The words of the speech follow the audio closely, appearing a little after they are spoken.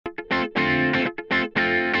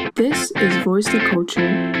This is Voice to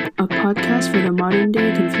Culture, a podcast for the modern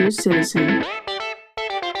day confused citizen.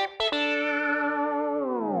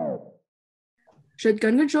 Should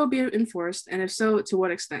gun control be enforced, and if so, to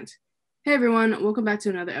what extent? Hey everyone, welcome back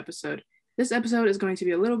to another episode. This episode is going to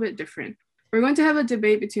be a little bit different. We're going to have a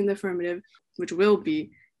debate between the affirmative, which will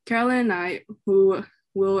be Carolyn and I, who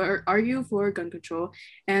will argue for gun control,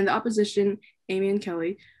 and the opposition, Amy and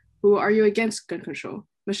Kelly, who will argue against gun control.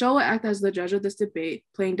 Michelle will act as the judge of this debate,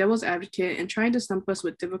 playing devil's advocate and trying to stump us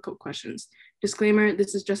with difficult questions. Disclaimer,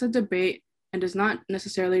 this is just a debate and does not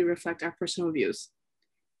necessarily reflect our personal views.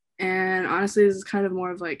 And honestly, this is kind of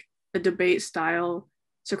more of like a debate style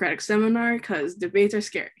Socratic seminar because debates are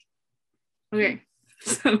scary. Okay,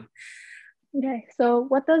 so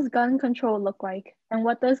what does gun control look like? And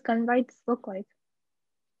what does gun rights look like?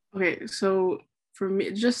 Okay, so for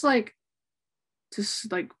me, just like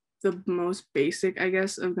the most basic, I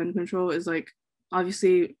guess, of gun control is like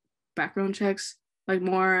obviously background checks, like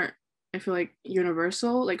more, I feel like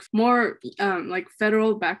universal, like more like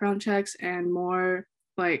federal background checks and more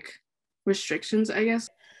like restrictions, I guess.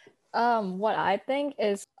 What I think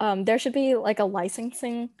is there should be like a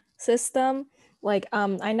licensing system. Like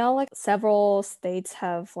I know like several states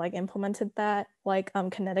have like implemented that, like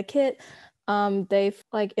Connecticut, they've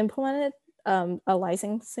like implemented a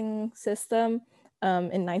licensing system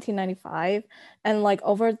in 1995, and like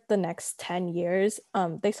over the next 10 years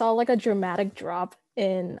they saw like a dramatic drop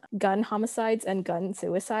in gun homicides and gun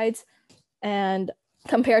suicides, and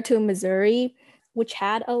compared to Missouri, which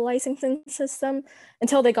had a licensing system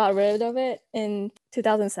until they got rid of it in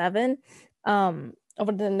 2007.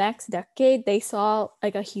 Over the next decade, they saw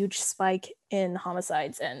like a huge spike in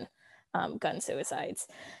homicides and gun suicides.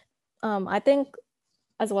 I think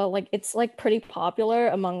as well, like it's like pretty popular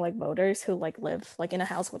among like voters who like live like in a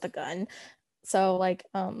house with a gun. So like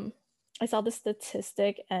I saw the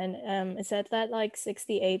statistic, and it said that like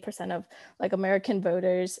 68% of like American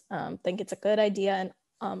voters think it's a good idea,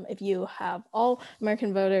 and if you have all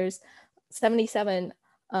American voters, 77%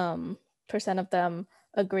 of them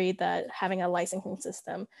agree that having a licensing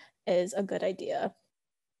system is a good idea.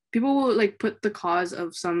 People will like put the cause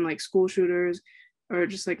of some like school shooters or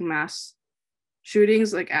just like mass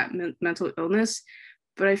shootings like at mental illness,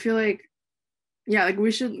 but I feel like like we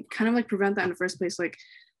should kind of like prevent that in the first place. Like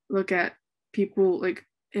look at people, like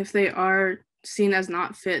if they are seen as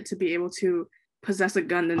not fit to be able to possess a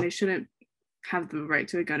gun, then they shouldn't have the right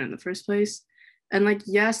to a gun in the first place. And like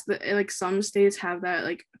yes, like some states have that,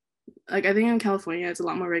 like I think in California it's a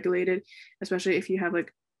lot more regulated, especially if you have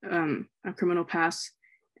like a criminal past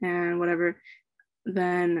and whatever,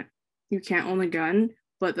 then you can't own a gun,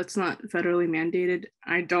 but that's not federally mandated.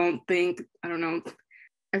 I don't know.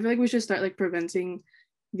 I feel like we should start like preventing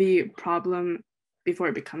the problem before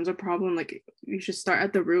it becomes a problem. Like we should start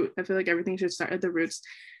at the root. I feel like everything should start at the roots,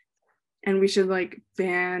 and we should like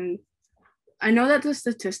ban. I know that the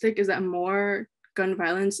statistic is that more gun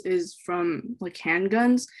violence is from like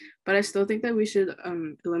handguns, but I still think that we should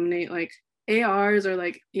eliminate like ARs or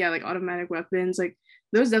like automatic weapons. Like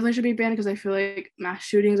those definitely should be banned because I feel like mass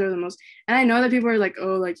shootings are the most. And I know that people are like,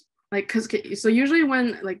 oh, like because so usually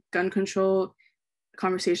when like gun control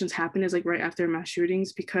conversations happen is like right after mass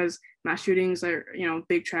shootings, because mass shootings are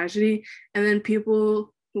big tragedy, and then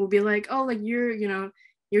people will be like, oh, like you're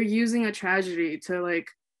using a tragedy to like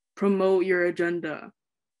promote your agenda.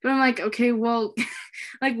 But I'm like, okay, well,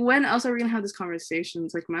 like when else are we gonna have these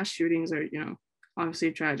conversations? Like mass shootings are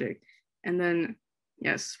obviously tragic, and then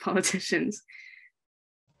yes, politicians.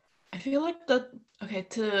 I feel like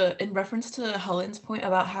in reference to Helen's point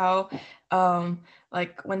about how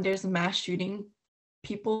like when there's a mass shooting,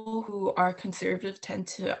 people who are conservative tend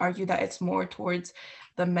to argue that it's more towards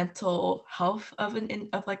the mental health of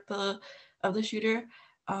the shooter.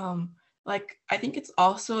 Like I think it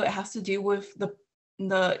has to do with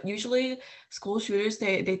the usually school shooters,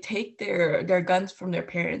 they take their guns from their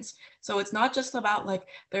parents, so it's not just about like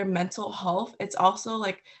their mental health, it's also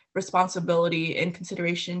like responsibility and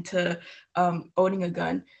consideration to owning a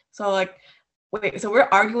gun. So like so we're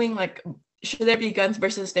arguing like should there be guns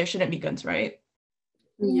versus there shouldn't be guns, right?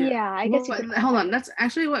 Yeah, I guess hold on, that's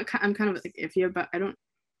actually what I'm kind of like iffy about. I don't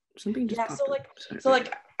something just so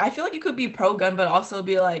I feel like you could be pro gun but also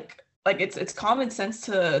be like it's common sense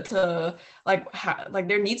to like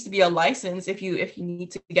there needs to be a license if you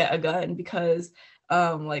need to get a gun, because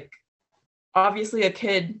like obviously a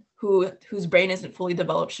kid whose brain isn't fully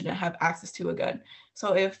developed shouldn't have access to a gun.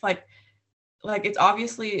 So if like it's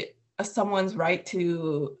obviously someone's right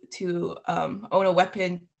to own a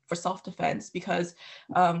weapon for self-defense, because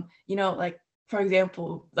like for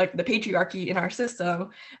example, like the patriarchy in our system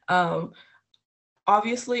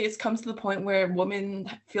obviously it comes to the point where women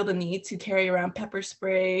feel the need to carry around pepper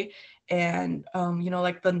spray and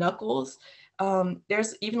like the knuckles.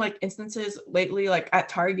 There's even like instances lately, like at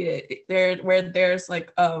Target, where there's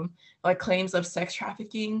like claims of sex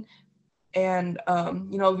trafficking, and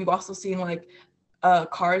we've also seen like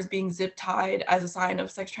cars being zip tied as a sign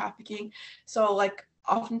of sex trafficking. So like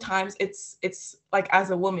oftentimes it's like,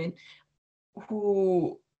 as a woman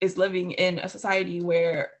who is living in a society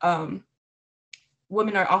where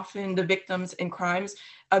women are often the victims in crimes,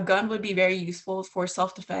 a gun would be very useful for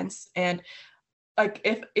self-defense. And like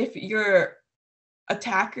if your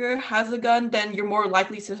attacker has a gun, then you're more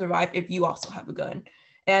likely to survive if you also have a gun.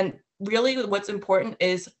 And really what's important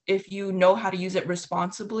is if you know how to use it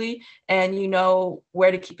responsibly and you know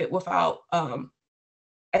where to keep it without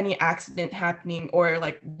any accident happening, or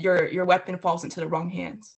like your weapon falls into the wrong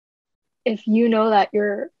hands. If you know that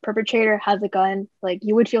your perpetrator has a gun, like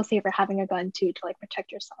you would feel safer having a gun too, to like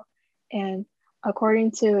protect yourself. And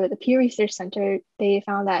according to the Pew Research Center, they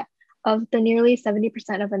found that of the nearly 70%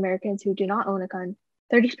 of Americans who do not own a gun,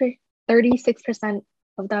 36%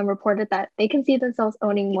 of them reported that they can see themselves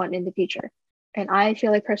owning one in the future. And I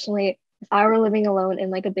feel like personally, if I were living alone in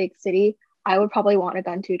like a big city, I would probably want a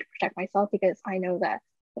gun too to protect myself, because I know that,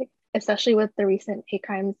 like, especially with the recent hate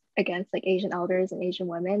crimes against like Asian elders and Asian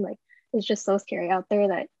women, like it's just so scary out there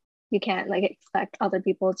that you can't like expect other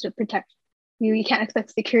people to protect you. You can't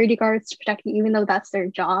expect security guards to protect you, even though that's their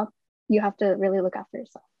job. You have to really look after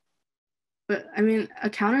yourself. But I mean, a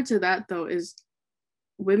counter to that though is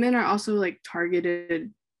women are also like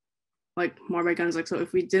targeted like more by guns. Like, so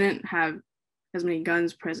if we didn't have as many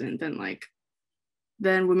guns present,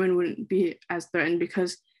 then women wouldn't be as threatened,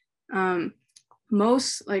 because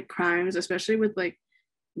most like crimes, especially with like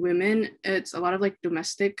women, it's a lot of like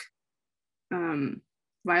domestic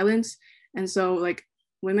violence. And so like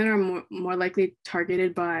women are more likely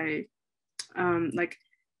targeted by like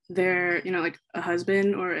their, like a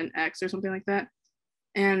husband or an ex or something like that.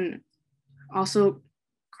 And also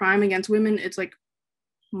crime against women, it's like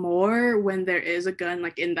more when there is a gun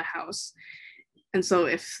like in the house. And so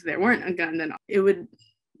if there weren't a gun, then it would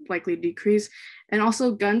likely decrease. And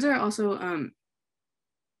also guns are also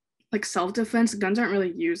like self-defense. Guns aren't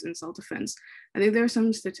really used in self-defense. I think there's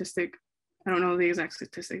some statistic, I don't know the exact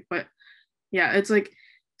statistic, but yeah, it's like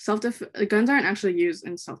guns aren't actually used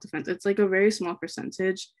in self-defense. It's like a very small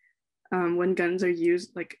percentage when guns are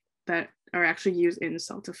used, like that are actually used in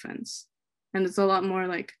self-defense. And it's a lot more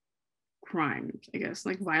like crimes, I guess,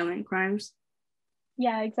 like violent crimes.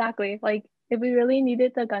 Yeah, exactly. Like if we really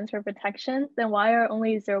needed the guns for protection, then why are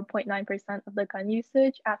only 0.9% of the gun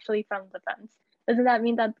usage actually from defense? Doesn't that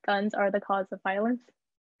mean that guns are the cause of violence?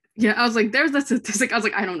 Yeah, I was like, there's the statistic. I was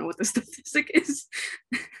like, I don't know what the statistic is.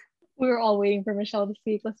 We were all waiting for Michelle to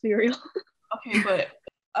speak, let's be real. Okay, but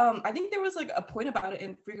I think there was like a point about it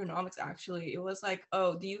in Freakonomics actually. It was like,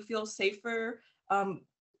 oh, do you feel safer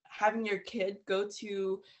having your kid go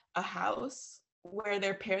to a house where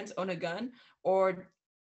their parents own a gun, or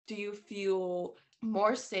do you feel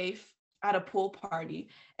more safe at a pool party?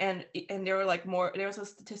 And there were like there was a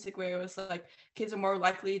statistic where it was like kids are more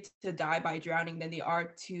likely to die by drowning than they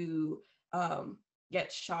are to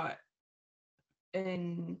get shot.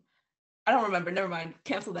 And I don't remember, never mind,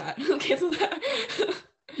 cancel that. Cancel that.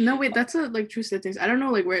 No, wait, that's a like true statistic. I don't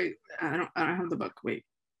know like where, I don't have the book. Wait,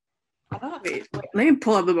 let me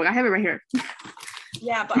pull up the book. I have it right here.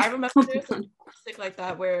 Yeah, but I remember there's a statistic like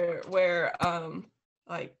that where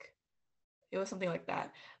like it was something like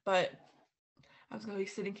that. But I was gonna be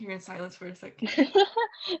sitting here in silence for a second.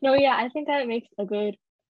 No, yeah, I think that makes a good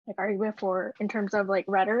like argument for in terms of like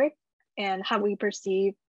rhetoric and how we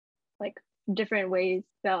perceive like different ways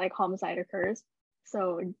that like homicide occurs.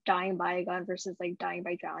 So dying by a gun versus like dying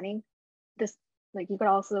by drowning. This like you could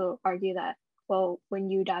also argue that, well, when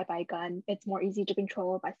you die by a gun, it's more easy to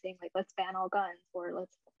control by saying like let's ban all guns, or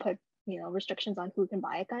let's put restrictions on who can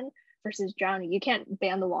buy a gun, versus drowning. You can't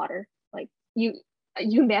ban the water. Like you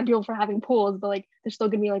can ban people for having pools, but like there's still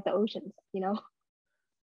gonna be like the oceans,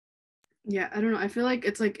 Yeah, I don't know. I feel like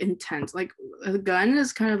it's like intense. Like a gun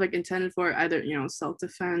is kind of like intended for either,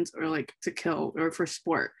 self-defense or like to kill or for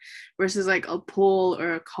sport, versus like a pool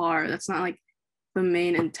or a car. That's not like the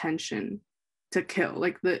main intention to kill.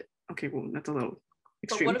 Like okay, well, that's a little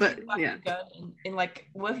extreme, but yeah.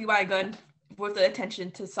 What if you buy a gun with the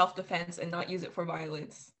intention to self-defense and not use it for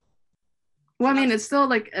violence? Well, I mean, it's still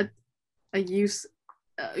like a use.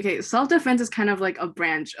 Okay, self-defense is kind of like a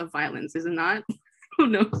branch of violence, is it not? Who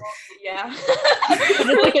knows? Yeah.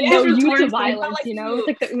 It's like a no use to violence, It's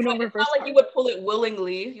like the Uno reverse. It's not like you would pull it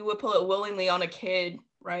willingly. You would pull it willingly on a kid,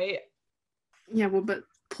 right? Yeah, well, but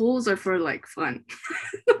pools are for like fun.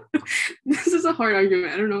 This is a hard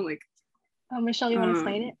argument. I don't know, like Michelle, you want to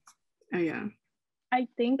explain it? oh yeah. I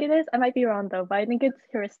think it is. I might be wrong though, but I think it's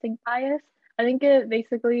heuristic bias. I think it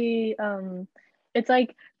basically it's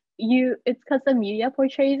like it's because the media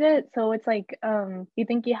portrays it, so it's like you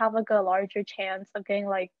think you have like a larger chance of getting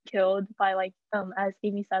like killed by like as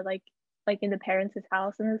Amy said, like in the parents'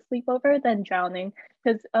 house in a sleepover than drowning.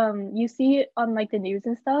 Because you see it on like the news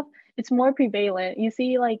and stuff, it's more prevalent. You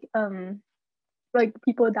see like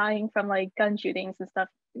people dying from like gun shootings and stuff.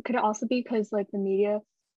 Could it also be because like the media,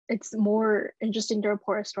 it's more interesting to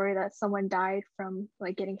report a story that someone died from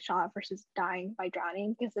like getting shot versus dying by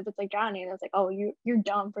drowning? Because if it's like drowning, it's like, oh, you're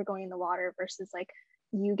dumb for going in the water, versus like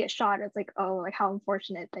you get shot, it's like, oh, like how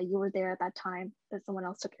unfortunate that you were there at that time that someone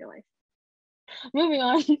else took your life. Moving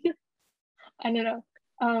on. I don't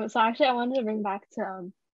know. So actually I wanted to bring back to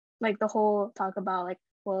like the whole talk about like,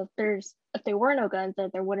 well, if there were no guns, then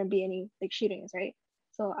there wouldn't be any like shootings, right?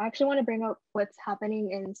 So I actually want to bring up what's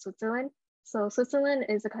happening in Switzerland. So Switzerland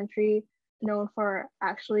is a country known for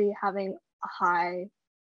actually having a high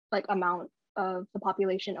like amount of the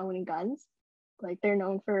population owning guns. Like they're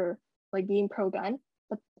known for like being pro-gun,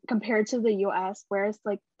 but compared to the US, whereas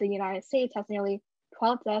like the United States has nearly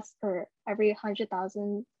 12 deaths per every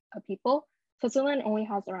 100,000 people, Switzerland only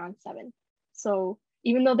has around 7. So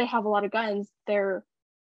even though they have a lot of guns, their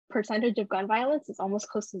percentage of gun violence is almost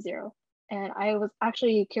close to 0. And I was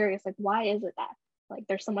actually curious, like, why is it that like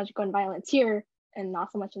there's so much gun violence here and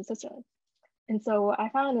not so much in Switzerland? And so what I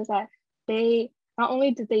found is that they not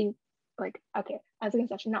only did they like, okay, as a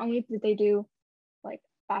concession, not only did they do like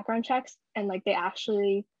background checks and like they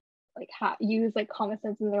actually like use like common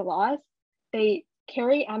sense in their laws, they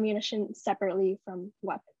carry ammunition separately from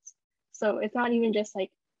weapons. So it's not even just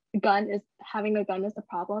like having a gun is the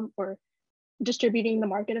problem, or distributing the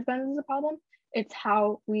market of guns is a problem. It's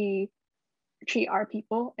how we treat our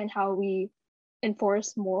people and how we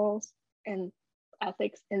enforce morals and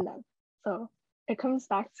ethics in them. So it comes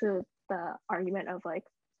back to the argument of like,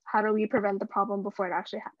 how do we prevent the problem before it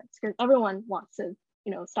actually happens? Because everyone wants to,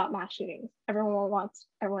 stop mass shootings. Everyone wants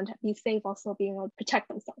everyone to be safe, also being able to protect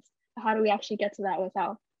themselves. But how do we actually get to that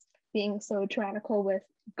without being so tyrannical with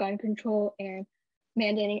gun control and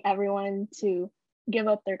mandating everyone to give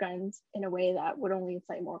up their guns in a way that would only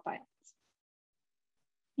incite more violence?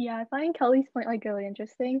 Yeah, I find Kelly's point like really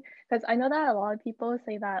interesting, because I know that a lot of people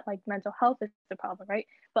say that like mental health is the problem, right?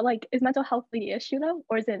 But like, is mental health the issue though,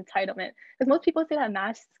 or is it entitlement? Because most people say that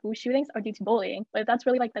mass school shootings are due to bullying, but if that's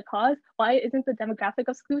really like the cause, why isn't the demographic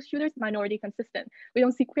of school shooters minority consistent? We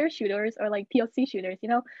don't see queer shooters or like POC shooters,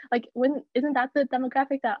 like isn't that the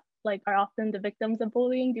demographic that like are often the victims of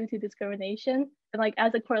bullying due to discrimination? And like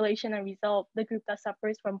as a correlation and result, the group that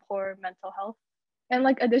suffers from poor mental health. And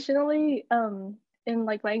like additionally, in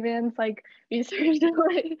like Langman's like research,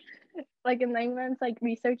 like in Langman's like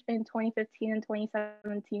research in 2015 and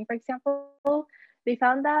 2017, for example, they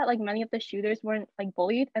found that like many of the shooters weren't like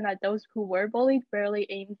bullied, and that those who were bullied rarely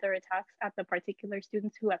aimed their attacks at the particular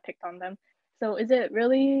students who had picked on them. So is it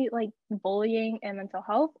really like bullying and mental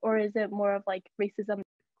health, or is it more of like racism?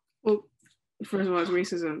 Well, first of all, it's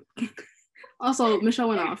racism. Also, Michelle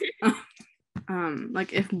went off.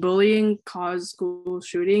 Like if bullying caused school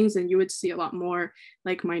shootings, then you would see a lot more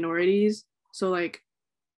like minorities, so like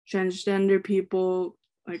transgender people,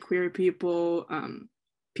 like queer people,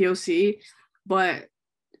 POC, but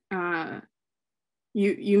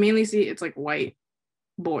you mainly see it's like white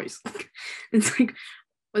boys. it's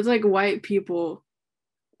like white people,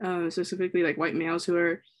 specifically like white males who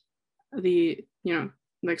are the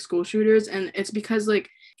like school shooters. And it's because like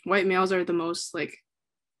white males are the most like,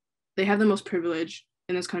 they have the most privilege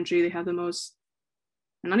in this country. They have the most,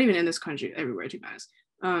 not even in this country, everywhere, to be honest.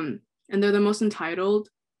 And they're the most entitled.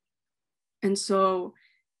 And so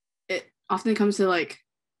it often comes to like,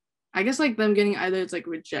 I guess like them getting either it's like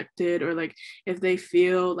rejected, or like if they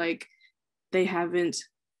feel like they haven't,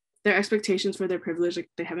 their expectations for their privilege, like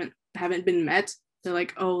they haven't been met. They're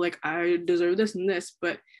like, oh, like I deserve this and this,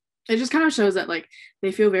 but it just kind of shows that like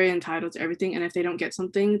they feel very entitled to everything, and if they don't get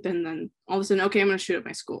something, then all of a sudden, okay, I'm gonna shoot up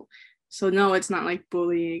my school. So no, it's not like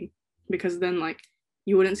bullying, because then like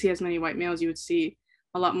you wouldn't see as many white males, you would see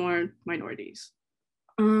a lot more minorities.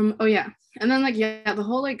 Oh yeah, and then like yeah, the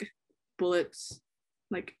whole like bullets,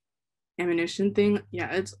 like ammunition thing.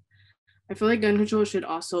 Yeah, I feel like gun control should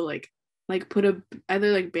also like put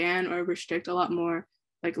either like ban or restrict a lot more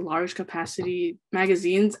like large capacity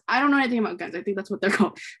magazines. I don't know anything about guns. I think that's what they're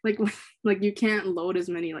called. Like you can't load as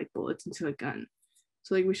many like bullets into a gun.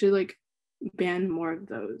 So like we should like ban more of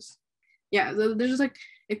those. yeah, there's just like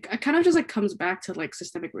it kind of just like comes back to like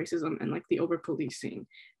systemic racism and like the over policing,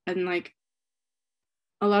 and like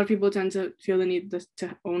a lot of people tend to feel the need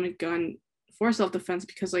to own a gun for self-defense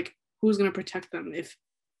because like who's going to protect them if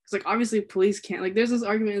it's like obviously police can't, like there's this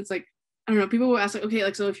argument, it's like I don't know, people will ask like, okay,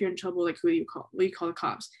 like so if you're in trouble, like who do you call, what do you call the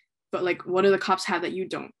cops, but like what do the cops have that you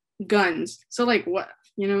don't? Guns. So like what,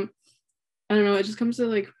 you know, I don't know, it just comes to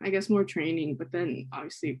like I guess more training, but then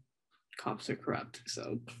obviously cops are corrupt,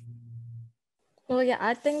 so Well, yeah,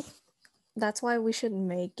 I think that's why we should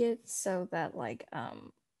make it so that like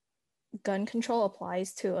gun control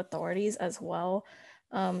applies to authorities as well.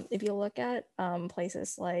 If you look at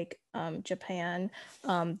places like Japan,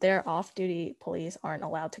 their off-duty police aren't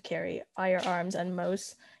allowed to carry firearms, and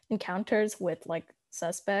most encounters with like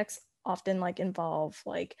suspects often like involve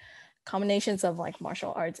like combinations of like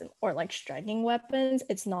martial arts or like striking weapons.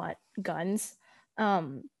 It's not guns.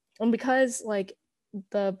 And because like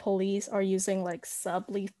the police are using like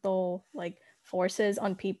sublethal like forces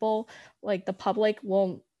on people, like the public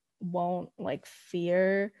won't like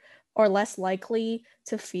fear, or less likely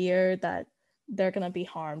to fear that they're gonna be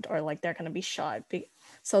harmed or like they're gonna be shot.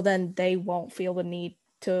 So then they won't feel the need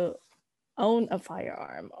to own a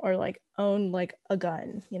firearm or like own like a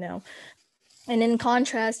gun, you know. And in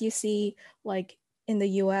contrast, you see like in the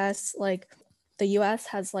US, like the US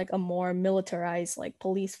has like a more militarized like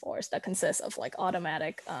police force that consists of like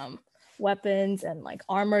automatic weapons and like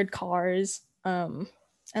armored cars. And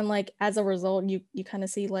like as a result, you kind of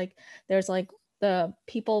see like there's like the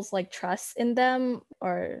people's like trust in them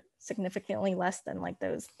are significantly less than like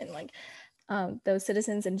those in like those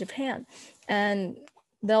citizens in Japan, and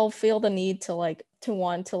they'll feel the need to like to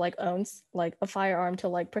want to like own like a firearm to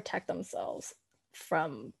like protect themselves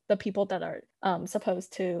from the people that are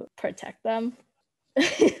supposed to protect them.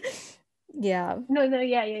 Yeah. No,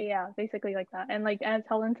 yeah. Basically like that. And like as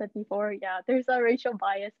Helen said before, yeah, there's a racial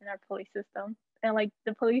bias in our police system. And like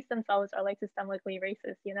the police themselves are like systemically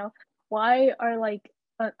racist, you know? Why are like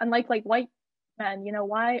unlike like white men, you know,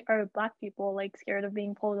 why are black people like scared of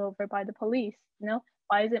being pulled over by the police? You know,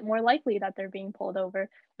 why is it more likely that they're being pulled over?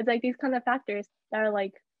 It's like these kind of factors that are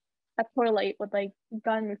like that correlate with like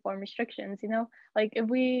gun reform restrictions, you know? Like if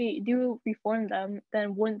we do reform them,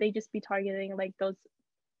 then wouldn't they just be targeting like those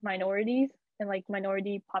minorities in like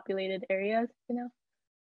minority populated areas, you know?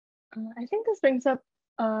 I think this brings up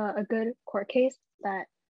a good court case that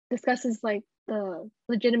discusses like the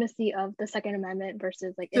legitimacy of the Second Amendment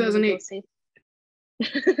versus like individual 2008.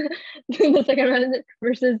 safety. The Second Amendment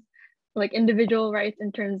versus like individual rights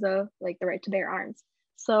in terms of like the right to bear arms.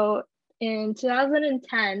 So in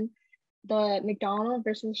 2010, the McDonald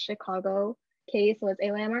versus Chicago case was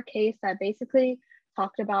a landmark case that basically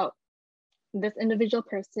talked about this individual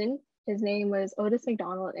person. His name was Otis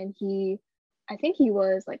McDonald, and I think he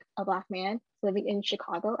was like a black man living in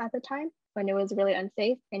Chicago at the time when it was really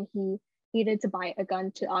unsafe, and he needed to buy a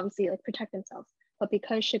gun to obviously like protect himself. But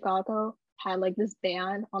because Chicago had like this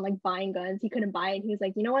ban on like buying guns, he couldn't buy it. He was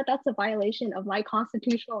like, you know what, that's a violation of my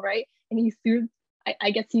constitutional right, and he sued.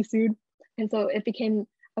 I guess he sued, and so it became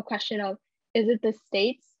a question of, is it the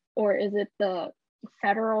states or is it the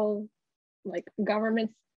federal like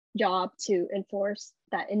government's job to enforce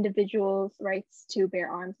that individuals' rights to bear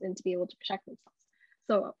arms and to be able to protect themselves?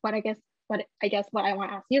 So what I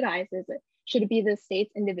want to ask you guys is, should it be the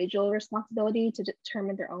state's individual responsibility to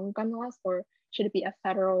determine their own gun laws, or should it be a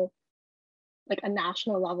federal, like a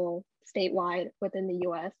national level, statewide within the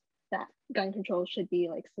US, that gun control should be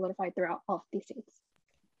like solidified throughout all 50 states?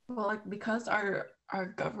 Well, like because our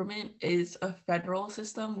government is a federal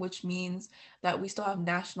system, which means that we still have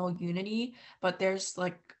national unity, but there's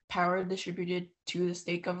like power distributed to the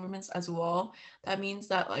state governments as well. That means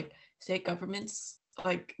that like state governments,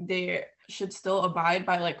 like they should still abide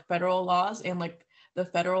by like federal laws, and like the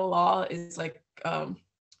federal law is like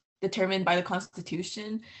determined by the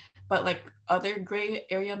Constitution, but like other gray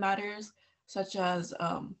area matters such as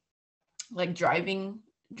like driving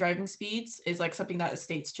speeds is like something that the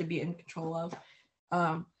states should be in control of.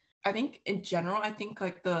 I think in general, I think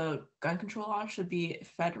like the gun control law should be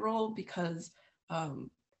federal because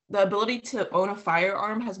the ability to own a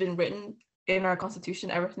firearm has been written in our Constitution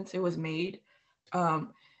ever since it was made.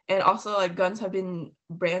 And also like guns have been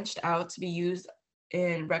branched out to be used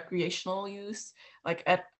in recreational use, like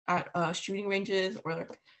at shooting ranges or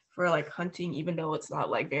like for like hunting, even though it's not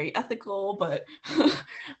like very ethical, but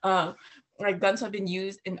like guns have been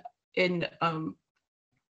used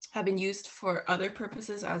have been used for other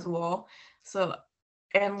purposes as well. So,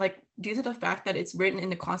 and like due to the fact that it's written in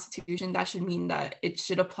the Constitution, that should mean that it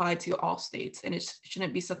should apply to all states, and it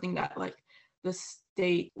shouldn't be something that like the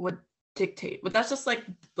state would dictate. But that's just like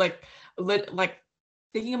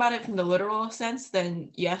thinking about it from the literal sense,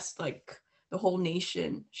 then yes, like the whole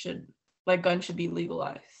nation should, like, guns should be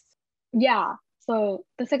legalized. Yeah. So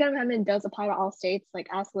the Second Amendment does apply to all states, like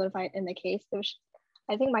as solidified in the case. Which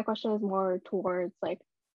I think my question is more towards like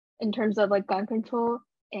in terms of like gun control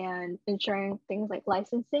and ensuring things like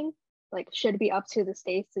licensing, like should it be up to the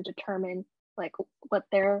states to determine like what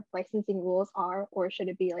their licensing rules are, or should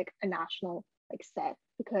it be like a national like set?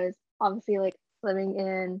 Because obviously like living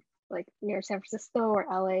in like near San Francisco or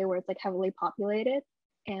LA where it's like heavily populated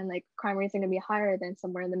and like crime rates are going to be higher than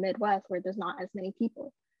somewhere in the Midwest where there's not as many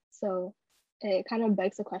people. So it kind of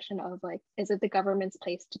begs the question of like, is it the government's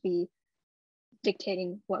place to be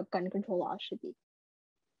dictating what gun control laws should be?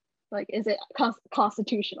 Like, is it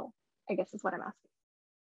constitutional? I guess is what I'm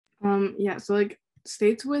asking. Yeah, so like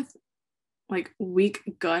states with like weak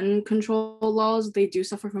gun control laws, they do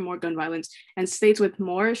suffer from more gun violence, and states with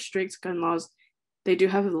more strict gun laws, they do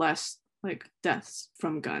have less like deaths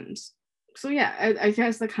from guns. So yeah, I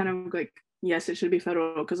guess that kind of like, yes, it should be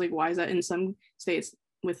federal, because like why is that in some states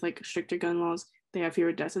with like stricter gun laws they have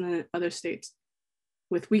fewer deaths, and then in other states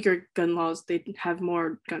with weaker gun laws they have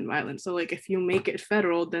more gun violence? So like if you make it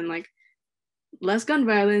federal, then like less gun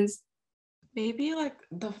violence. Maybe like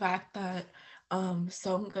the fact that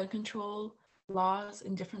some gun control laws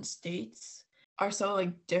in different states are so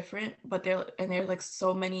like different, but there's like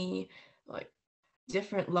so many like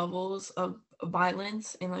different levels of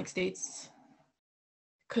violence in like states,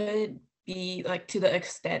 could be like to the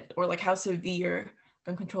extent or like how severe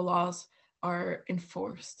gun control laws are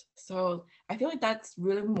enforced. So I feel like that's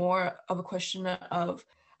really more of a question of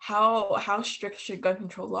how strict should gun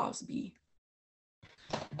control laws be.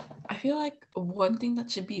 I feel like one thing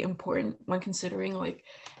that should be important when considering like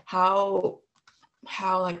how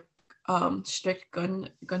like strict gun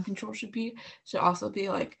control should also be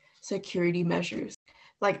like security measures.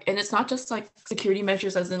 Like, and it's not just like security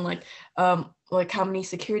measures as in like how many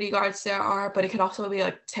security guards there are, but it could also be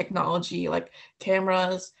like technology, like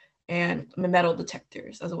cameras and metal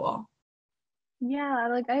detectors as well. Yeah,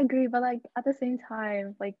 like I agree, but like at the same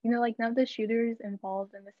time, like you know, like none of the shooters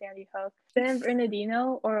involved in the Sandy Hook, San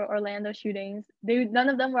Bernardino, or Orlando shootings, none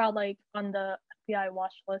of them were like on the FBI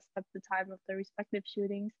watch list at the time of the respective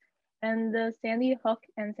shootings. And the Sandy Hook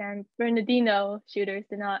and San Bernardino shooters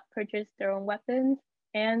did not purchase their own weapons,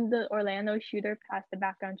 and the Orlando shooter passed the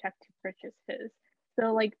background check to purchase his.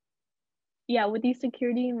 So like, yeah, would these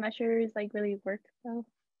security measures like really work though?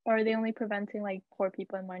 Or are they only preventing like poor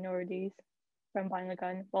people and minorities from buying a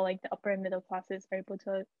gun, while like the upper and middle classes are able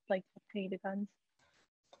to like obtain the guns?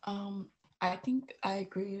 I think I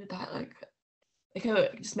agree with that. Like, it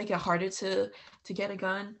could just make it harder to get a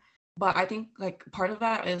gun. But I think like part of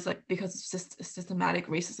that is like because of systematic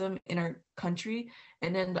racism in our country,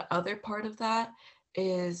 and then the other part of that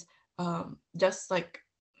is just like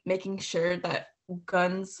making sure that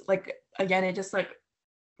guns, like again, it just like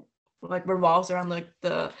revolves around like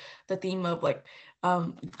the theme of like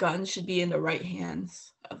guns should be in the right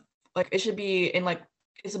hands. Like it should be in like,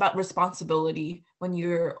 it's about responsibility when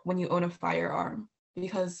you own a firearm,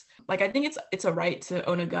 because like I think it's a right to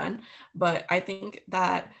own a gun, but I think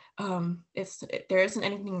that there isn't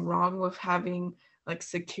anything wrong with having like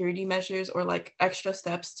security measures or like extra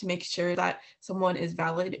steps to make sure that someone is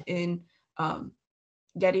valid in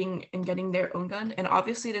getting their own gun. And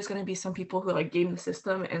obviously there's going to be some people who like game the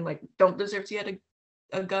system and like don't deserve to get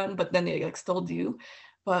a gun, but then they like still do.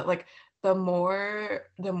 But like the more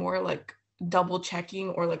like double checking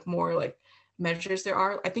or like more like measures there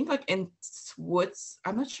are, I think like in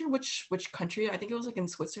I'm not sure which country, I think it was like in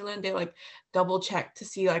Switzerland, they like double check to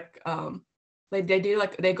see like like they do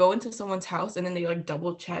like they go into someone's house and then they like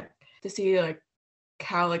double check to see like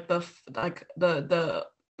how like the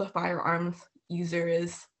firearms user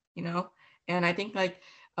is, you know. And I think like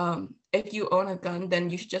if you own a gun, then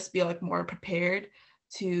you should just be like more prepared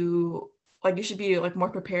to like, you should be like more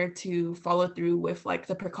prepared to follow through with like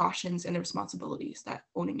the precautions and the responsibilities that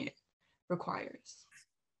owning it requires.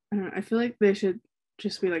 I don't know, I feel like they should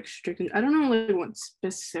just be like strict. I don't know like what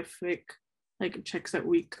specific like checks that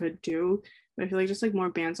we could do, but I feel like just like more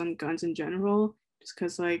bans on guns in general, just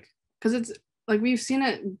because it's like we've seen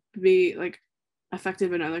it be like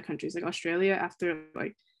effective in other countries like Australia. After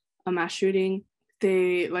like a mass shooting,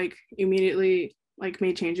 they like immediately like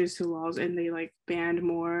made changes to laws and they like banned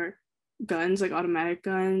more guns, like automatic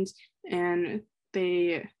guns, and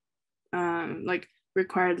they like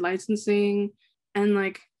required licensing, and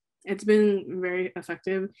like it's been very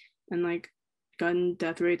effective, and like gun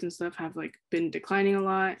death rates and stuff have like been declining a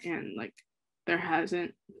lot, and like there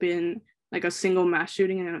hasn't been like a single mass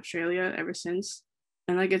shooting in Australia ever since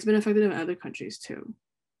And like it's been effective in other countries too.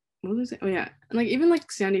 What was it? Oh yeah, and like even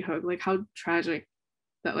like Sandy Hook, like how tragic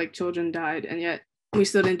that like children died, and yet we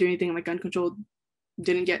still didn't do anything. Like gun control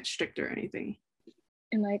didn't get stricter or anything.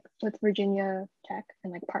 And like with Virginia Tech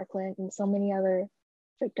and like Parkland and so many other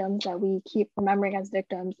victims that we keep remembering as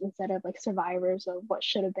victims instead of like survivors of what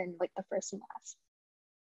should have been like the first and last.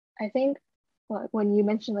 I think when you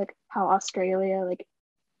mentioned like how Australia, like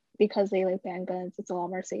because they like ban guns, it's a lot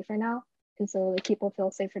more safer now, and so like people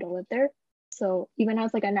feel safer to live there. So even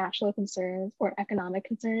as like a national concerns or economic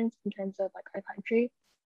concerns in terms of like our country,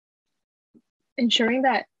 ensuring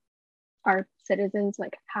that our citizens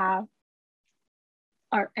like have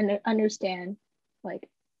and understand like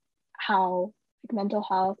how like mental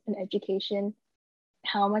health and education,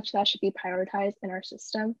 how much that should be prioritized in our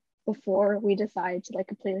system before we decide to like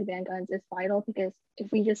completely ban guns is vital, because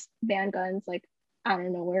if we just ban guns like out of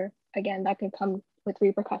nowhere, again, that can come with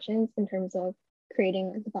repercussions in terms of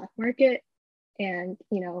creating like, the black market, and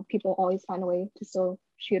you know, people always find a way to still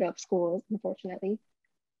shoot up schools, unfortunately.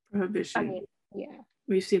 Prohibition. I mean, yeah.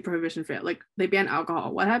 We've seen prohibition fail. Like they banned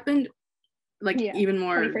alcohol. What happened? Like even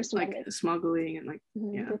more like smuggling and like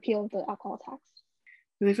repeal of the alcohol tax.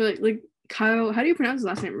 And I feel like Kyle, how do you pronounce his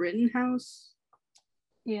last name? Rittenhouse?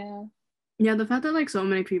 Yeah. Yeah, the fact that like so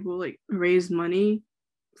many people like raised money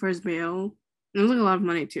for his bail. It was like a lot of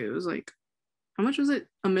money too. It was like, how much was it?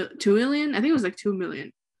 2 million? I think it was like 2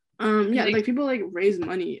 million. Yeah, like people like raised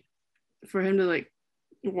money for him to like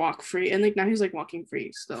walk free, and like now he's like walking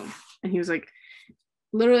free still. And he was like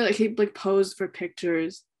literally like he like posed for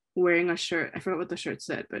pictures wearing a shirt. I forgot what the shirt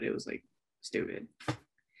said, but it was like stupid.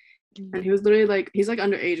 And he was literally like, he's like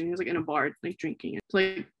underage, and he was like in a bar like drinking. So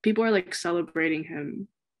like people are like celebrating him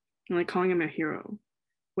and like calling him a hero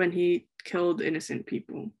when he killed innocent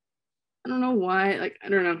people. I don't know why, like I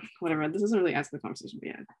don't know, whatever. This doesn't really answer the conversation, but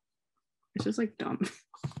yeah, it's just like dumb.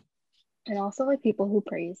 And also like people who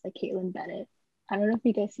praise like Caitlyn Bennett. I don't know if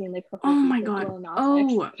you guys seen like her. Oh my god.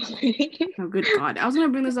 Oh good god. I was gonna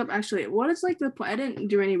bring this up actually. What is like the point? I didn't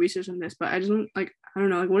do any research on this, but I just like, I don't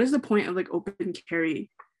know, like what is the point of like open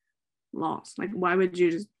carry laws? Like why would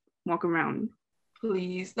you just walk around?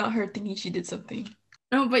 Please, not her thinking she did something.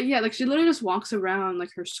 No, but yeah, like she literally just walks around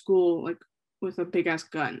like her school like with a big ass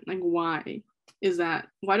gun. Like why is that?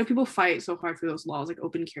 Why do people fight so hard for those laws, like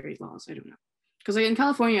open carry laws? I don't know. Because like in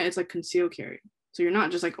California, it's like concealed carry, so you're not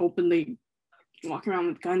just like openly walking around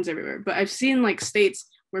with guns everywhere. But I've seen like states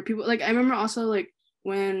where people like, I remember also like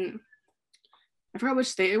when I forgot which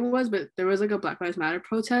state it was, but there was like a Black Lives Matter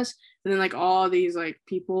protest, and then like all these like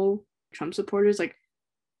people, Trump supporters, like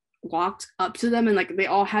walked up to them, and like they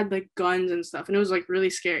all had like guns and stuff, and it was like really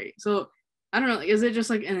scary. So I don't know, like, is it just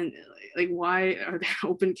like like why are there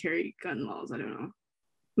open carry gun laws? I don't know.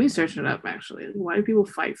 Let me search it up actually. Why do people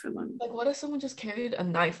fight for them? Like what if someone just carried a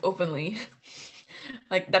knife openly?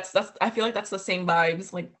 Like that's I feel like that's the same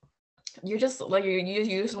vibes. Like you're just like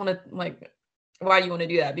you just want to like, why do you want to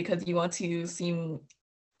do that? Because you want to seem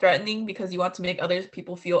threatening, because you want to make other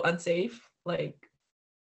people feel unsafe. Like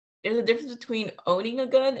there's a difference between owning a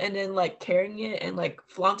gun and then like carrying it and like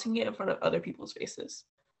flaunting it in front of other people's faces.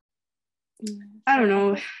 I don't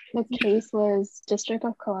know. The case was District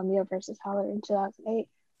of Columbia versus Heller in 2008.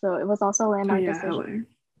 So it was also a landmark decision. Heller.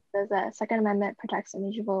 The Second Amendment protects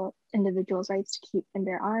individuals' rights to keep and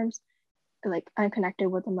bear arms, like unconnected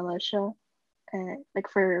with the militia, like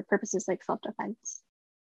for purposes like self-defense.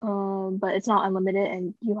 But it's not unlimited,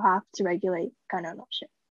 and you have to regulate gun ownership.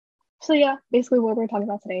 So yeah, basically what we're talking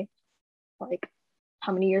about today. Like,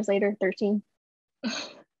 how many years later? 13.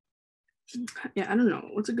 Yeah, I don't know.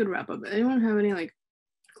 What's a good wrap up? Anyone have any like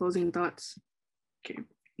closing thoughts? Okay,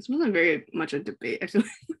 this wasn't very much a debate. Actually,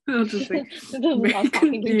 I was just like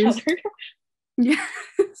talking to each other. Yeah,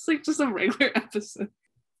 it's like just a regular episode.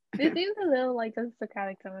 It seems a little like a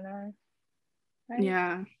Socratic seminar. Right?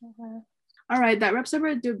 Yeah. All right, that wraps up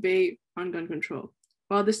our debate on gun control.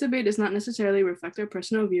 While this debate does not necessarily reflect our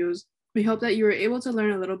personal views, we hope that you were able to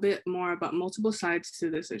learn a little bit more about multiple sides to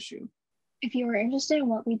this issue. If you are interested in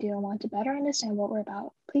what we do and want to better understand what we're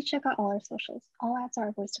about, please check out all our socials. All ads are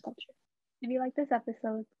our voice to culture. If you like this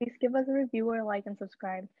episode, please give us a review or like and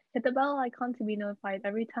subscribe. Hit the bell icon to be notified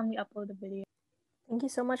every time we upload a video. Thank you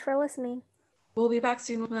so much for listening. We'll be back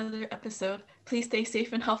soon with another episode. Please stay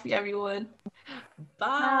safe and healthy, everyone.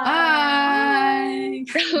 Bye.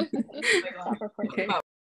 Stop recording.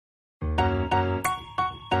 Okay.